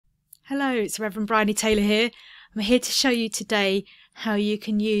Hello, it's Reverend Bryony Taylor here. I'm here to show you today how you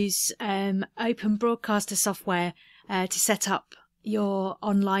can use Open Broadcaster software to set up your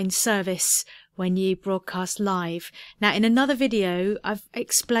online service when you broadcast live. Now, in another video, I've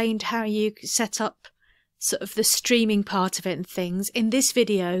explained how you set up sort of the streaming part of it and things. In this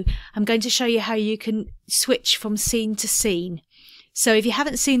video, I'm going to show you how you can switch from scene to scene. So if you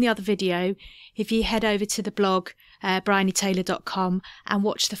haven't seen the other video, if you head over to the blog, bryonytaylor.com, and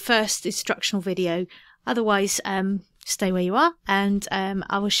watch the first instructional video. Otherwise, stay where you are, and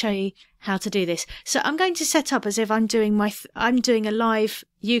I will show you how to do this. So I'm going to set up as if I'm doing a live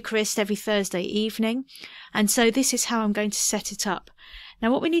Eucharist every Thursday evening, and so this is how I'm going to set it up. Now,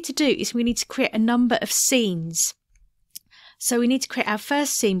 what we need to do is we need to create a number of scenes. So we need to create our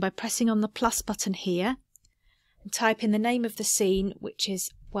first scene by pressing on the plus button here and type in the name of the scene, which is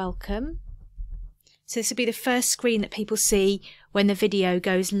Welcome. So this will be the first screen that people see when the video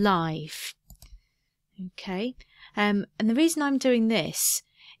goes live. Okay, and the reason I'm doing this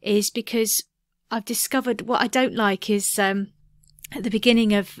is because I've discovered what I don't like is at the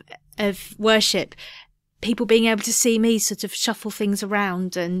beginning of worship, people being able to see me sort of shuffle things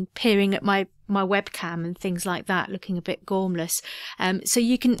around and peering at my webcam and things like that, looking a bit gormless. So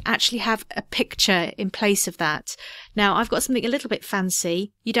you can actually have a picture in place of that. Now, I've got something a little bit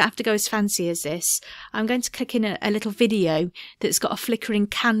fancy. You don't have to go as fancy as this. I'm going to click in a little video that's got a flickering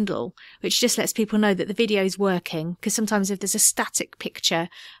candle, which just lets people know that the video is working, because sometimes if there's a static picture,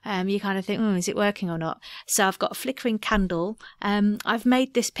 you kind of think, is it working or not? So I've got a flickering candle. I've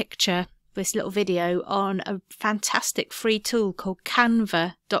made this picture, this little video, on a fantastic free tool called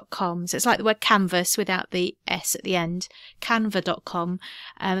canva.com. So it's like the word canvas without the S at the end, canva.com,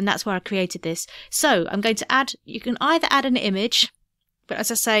 and that's where I created this. So I'm going to add, you can either add an image, but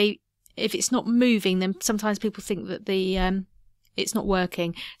as I say, if it's not moving, then sometimes people think that it's not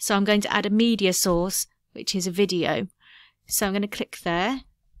working. So I'm going to add a media source, which is a video. So I'm going to click there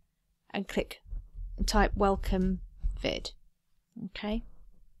and type welcome vid. Okay.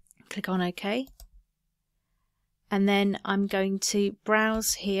 Click on OK, and then I'm going to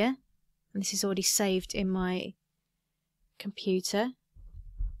browse here, and this is already saved in my computer.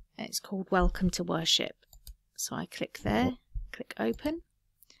 It's called Welcome to Worship. So I click there, click open,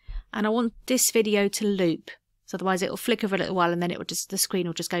 and I want this video to loop. So otherwise it will flicker for a little while and then the screen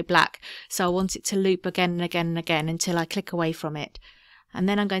will just go black. So I want it to loop again and again and again until I click away from it. And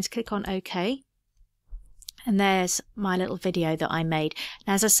then I'm going to click on OK. And there's my little video that I made.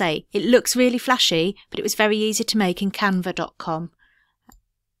 Now, as I say, it looks really flashy, but it was very easy to make in canva.com.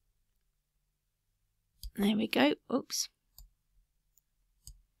 There we go. Oops.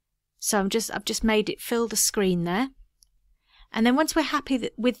 So I've just made it fill the screen there. And then once we're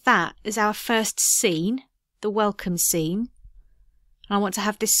happy with that as our first scene, the welcome scene, I want to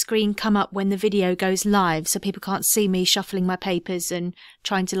have this screen come up when the video goes live so people can't see me shuffling my papers and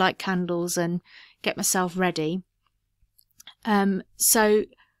trying to light candles and get myself ready. So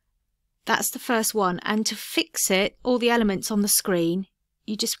that's the first one. And to fix it, all the elements on the screen,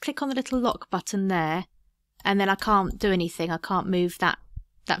 you just click on the little lock button there, and then I can't do anything. I can't move that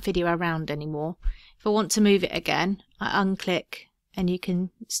video around anymore. If I want to move it again, I unclick and you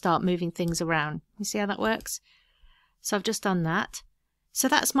can start moving things around. You see how that works? So I've just done that. So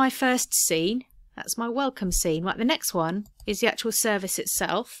that's my first scene. That's my welcome scene. Right, the next one is the actual service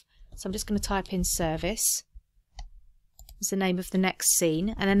itself. So I'm just going to type in service as the name of the next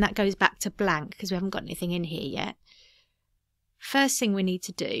scene, and then that goes back to blank because we haven't got anything in here yet. First thing we need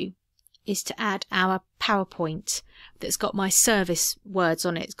to do is to add our PowerPoint that's got my service words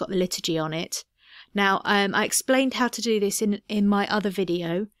on it. It's got the liturgy on it. Now, I explained how to do this in my other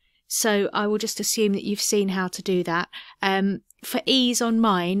video, so I will just assume that you've seen how to do that. For ease on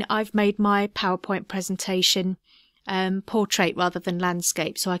mine, I've made my PowerPoint presentation portrait rather than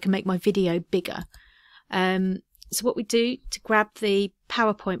landscape, so I can make my video bigger. So what we do to grab the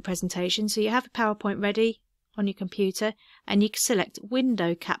PowerPoint presentation, so you have a PowerPoint ready on your computer and you can select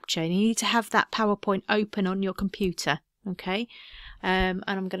window capture, and you need to have that PowerPoint open on your computer. Okay, and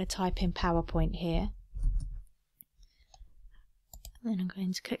I'm going to type in PowerPoint here, then I'm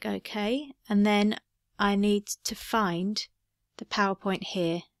going to click OK, and then I need to find the PowerPoint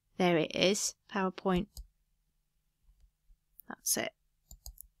here. There it is, PowerPoint. That's it,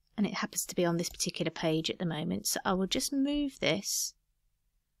 and it happens to be on this particular page at the moment, so I will just move this.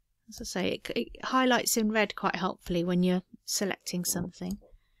 As I say, it highlights in red quite helpfully when you're selecting something.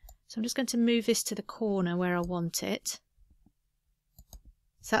 So I'm just going to move this to the corner where I want it.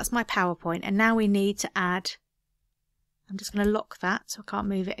 So that's my PowerPoint, and now we need to add, I'm just going to lock that so I can't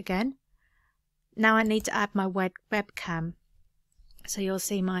move it again. Now I need to add my webcam. So you'll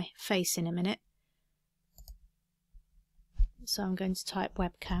see my face in a minute. So I'm going to type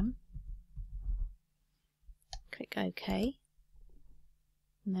webcam. Click OK.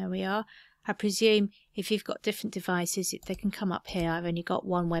 And there we are. I presume if you've got different devices, they can come up here. I've only got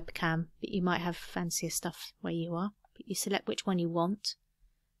one webcam, but you might have fancier stuff where you are. But you select which one you want.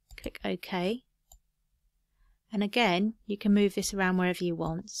 Click OK. And again, you can move this around wherever you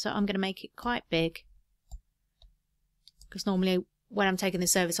want. So I'm going to make it quite big, because normally when I'm taking the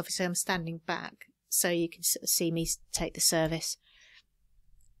service, obviously I'm standing back, so you can sort of see me take the service.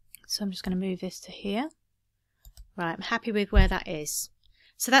 So I'm just going to move this to here. Right, I'm happy with where that is.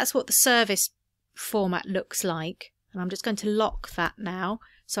 So that's what the service format looks like. And I'm just going to lock that now.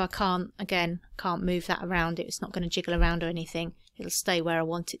 So I can't move that around. It's not going to jiggle around or anything. It'll stay where I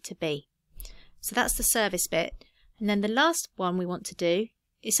want it to be. So that's the service bit. And then the last one we want to do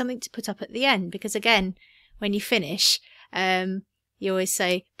is something to put up at the end. Because again, when you finish, you always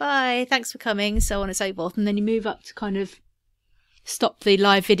say, bye, thanks for coming, so on and so forth. And then you move up to kind of stop the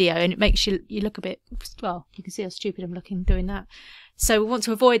live video, and it makes you look a bit, well, you can see how stupid I'm looking doing that. So we want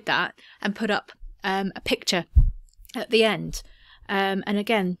to avoid that and put up a picture at the end. And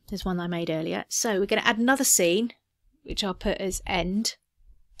again, there's one I made earlier. So we're going to add another scene, which I'll put as end.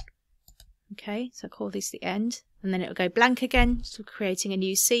 Okay, so I'll call this the end. And then it'll go blank again, so creating a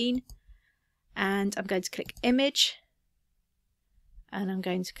new scene. And I'm going to click image. And I'm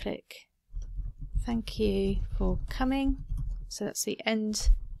going to click thank you for coming. So that's the end.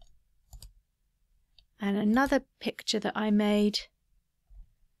 And another picture that I made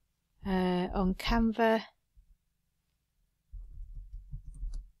on Canva.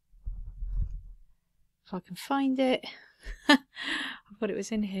 If I can find it. I thought it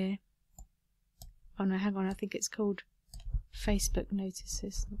was in here. Oh no, hang on, I think it's called Facebook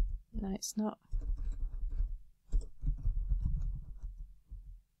notices. No, it's not.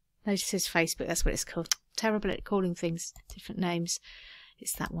 Notices Facebook, that's what it's called. Terrible at calling things different names.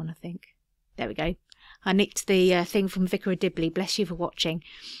 It's that one, I think. There we go. I nicked the thing from Vicar of Dibley. Bless you for watching.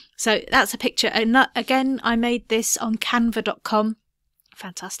 So that's a picture. And again, I made this on canva.com.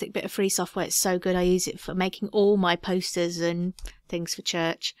 Fantastic bit of free software. It's so good. I use it for making all my posters and things for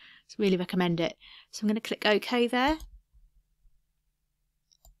church. So really recommend it. So I'm going to click OK there.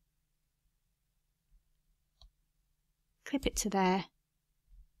 Clip it to there.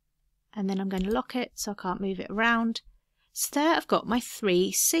 And then I'm going to lock it so I can't move it around. So there I've got my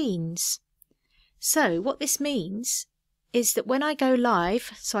 3 scenes. So what this means is that when I go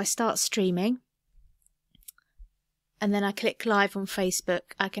live, so I start streaming, and then I click live on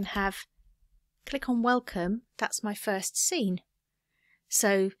Facebook, I can click on welcome, that's my first scene.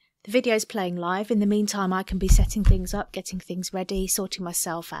 So the video's playing live. In the meantime, I can be setting things up, getting things ready, sorting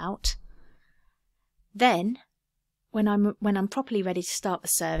myself out. Then when I'm properly ready to start the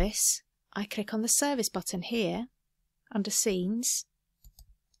service, I click on the service button here under scenes.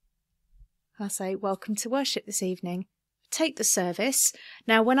 I say welcome to worship this evening. Take the service.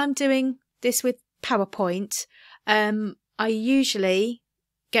 Now when I'm doing this with PowerPoint, I usually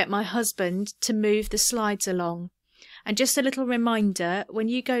get my husband to move the slides along. And just a little reminder, when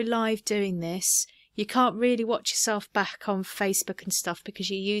you go live doing this, you can't really watch yourself back on Facebook and stuff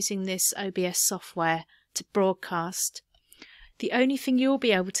because you're using this OBS software to broadcast. The only thing you'll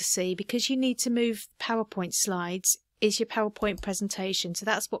be able to see, because you need to move PowerPoint slides, is your PowerPoint presentation. So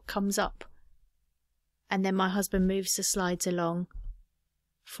that's what comes up. And then my husband moves the slides along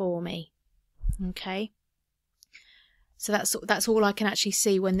for me. Okay. So that's all I can actually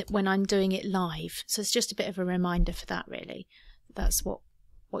see when I'm doing it live. So it's just a bit of a reminder for that, really. That's what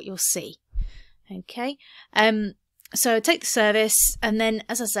you'll see. Okay. So take the service, and then,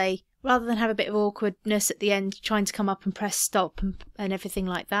 as I say, rather than have a bit of awkwardness at the end trying to come up and press stop and everything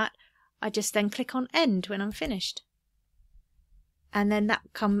like that, I just then click on end when I'm finished. And then that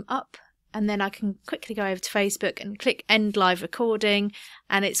come up, and then I can quickly go over to Facebook and click end live recording,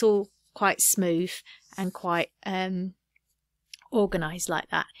 and it's all quite smooth and quite organised like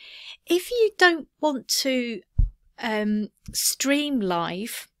that. If you don't want to stream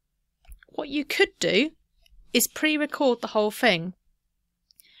live, what you could do is pre-record the whole thing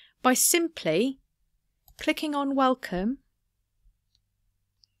by simply clicking on welcome,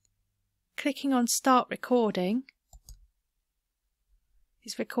 clicking on start recording.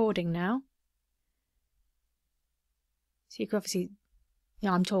 It's recording now. So you could obviously,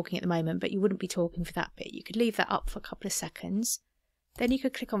 I'm talking at the moment, but you wouldn't be talking for that bit. You could leave that up for a couple of seconds. Then you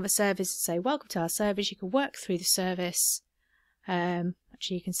could click on the service and say, welcome to our service. You could work through the service. Actually,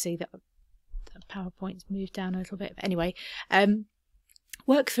 you can see that the PowerPoint's moved down a little bit. But anyway,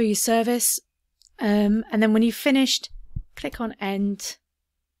 work through your service. And then when you've finished, click on End,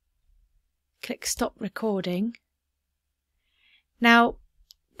 click Stop Recording. Now,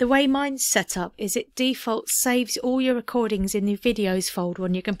 the way mine's set up is it default saves all your recordings in the videos folder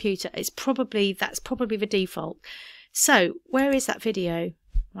on your computer. That's probably the default. So where is that video?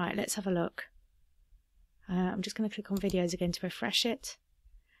 Right, let's have a look. I'm just going to click on videos again to refresh it.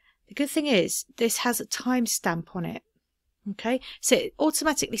 The good thing is this has a timestamp on it. Okay, so it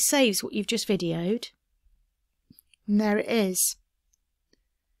automatically saves what you've just videoed. And there it is.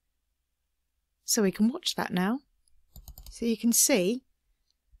 So we can watch that now. So you can see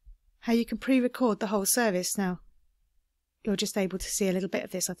how you can pre-record the whole service now. You're just able to see a little bit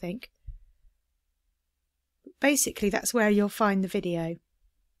of this, I think. Basically, that's where you'll find the video.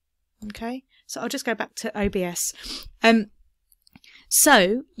 Okay, so I'll just go back to OBS.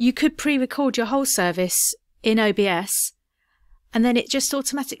 So you could pre-record your whole service in OBS, and then it just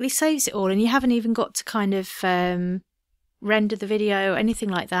automatically saves it all, and you haven't even got to kind of render the video or anything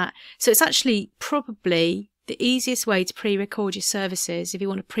like that. So it's actually probably the easiest way to pre-record your services if you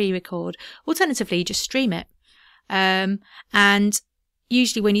want to pre-record. Alternatively, you just stream it. And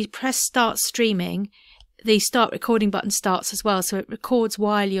usually when you press start streaming, the start recording button starts as well, so it records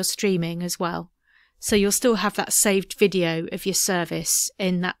while you're streaming as well. So you'll still have that saved video of your service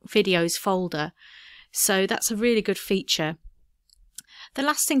in that videos folder. So that's a really good feature. The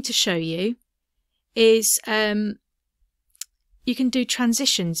last thing to show you is you can do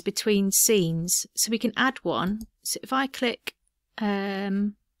transitions between scenes. So we can add one. So if I click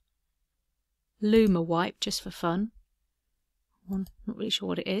Luma Wipe just for fun, I'm not really sure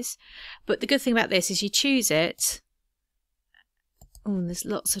what it is, but the good thing about this is you choose it. Oh, and there's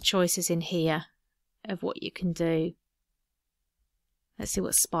lots of choices in here of what you can do. Let's see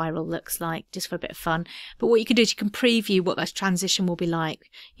what spiral looks like, just for a bit of fun. But what you can do is you can preview what that transition will be like.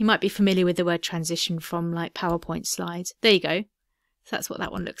 You might be familiar with the word transition from like PowerPoint slides. There you go. So that's what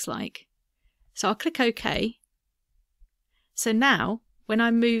that one looks like. So I'll click OK. So now when I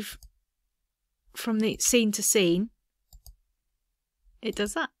move from the scene to scene, it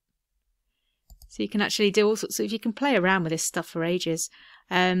does that. So you can actually do all sorts of, you can play around with this stuff for ages.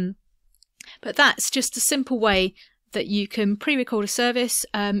 But that's just a simple way that you can pre-record a service.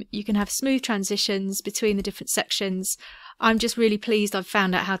 You can have smooth transitions between the different sections. I'm just really pleased I've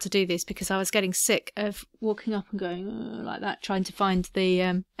found out how to do this, because I was getting sick of walking up and going like that, trying to find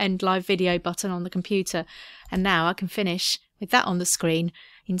the end live video button on the computer. And now I can finish with that on the screen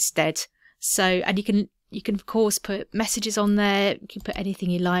instead. So, and you can of course put messages on there, you can put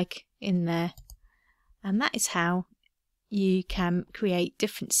anything you like in there. And that is how you can create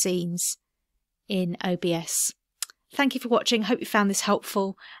different scenes in OBS. Thank you for watching. Hope you found this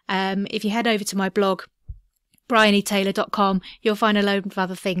helpful. If you head over to my blog, brianetaylor.com, you'll find a load of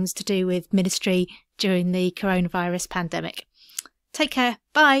other things to do with ministry during the coronavirus pandemic. Take care.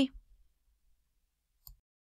 Bye.